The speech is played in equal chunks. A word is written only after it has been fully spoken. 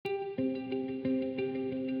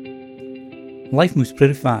Life moves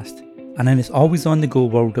pretty fast, and in this always on the go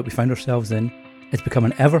world that we find ourselves in, it's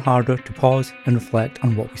becoming ever harder to pause and reflect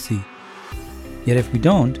on what we see. Yet if we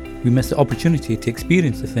don't, we miss the opportunity to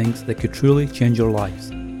experience the things that could truly change our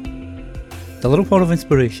lives. The Little Pot of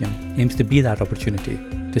Inspiration aims to be that opportunity,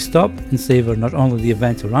 to stop and savour not only the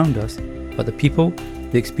events around us, but the people,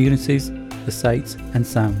 the experiences, the sights and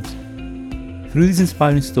sounds. Through these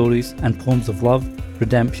inspiring stories and poems of love,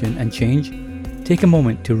 redemption and change, take a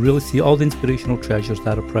moment to really see all the inspirational treasures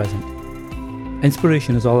that are present.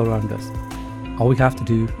 Inspiration is all around us. All we have to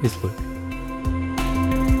do is look.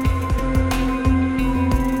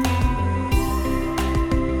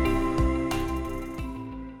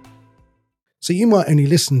 So you might only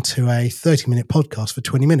listen to a 30-minute podcast for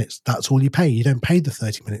 20 minutes. That's all you pay. You don't pay the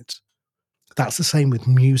 30 minutes. That's the same with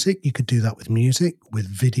music. You could do that with music, with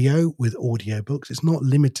video, with audiobooks. It's not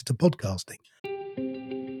limited to podcasting.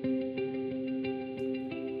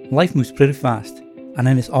 Life moves pretty fast, and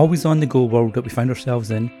in this always on the go world that we find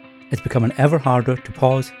ourselves in, it's becoming ever harder to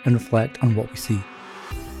pause and reflect on what we see.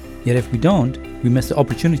 Yet if we don't, we miss the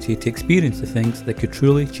opportunity to experience the things that could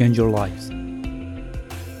truly change our lives.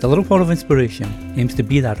 The Little Pot of Inspiration aims to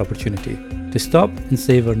be that opportunity, to stop and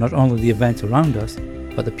savour not only the events around us,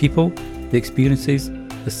 but the people, the experiences,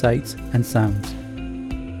 the sights and sounds.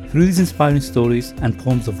 Through these inspiring stories and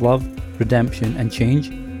poems of love, redemption and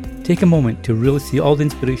change, take a moment to really see all the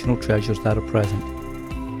inspirational treasures that are present.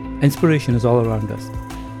 Inspiration is all around us.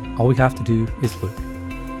 All we have to do is look.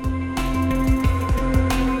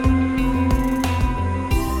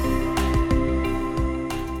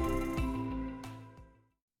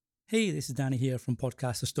 Hey, this is Danny here from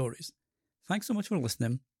Podcaster Stories. Thanks so much for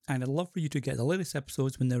listening, and I'd love for you to get the latest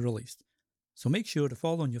episodes when they're released. So make sure to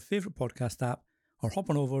follow on your favourite podcast app or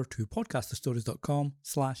hop on over to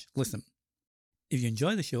podcasterstories.com/listen. If you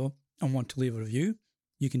enjoy the show and want to leave a review,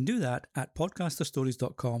 you can do that at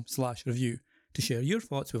podcasterstories.com/review to share your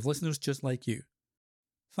thoughts with listeners just like you.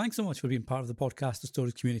 Thanks so much for being part of the Podcaster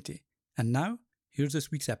Stories community. And now, here's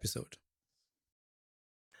this week's episode.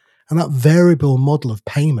 And that variable model of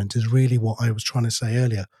payment is really what I was trying to say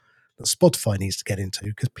earlier, that Spotify needs to get into,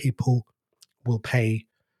 because people will pay,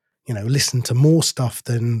 listen to more stuff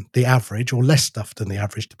than the average or less stuff than the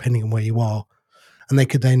average, depending on where you are. And they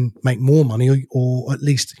could then make more money or at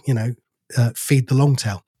least, feed the long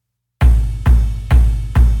tail.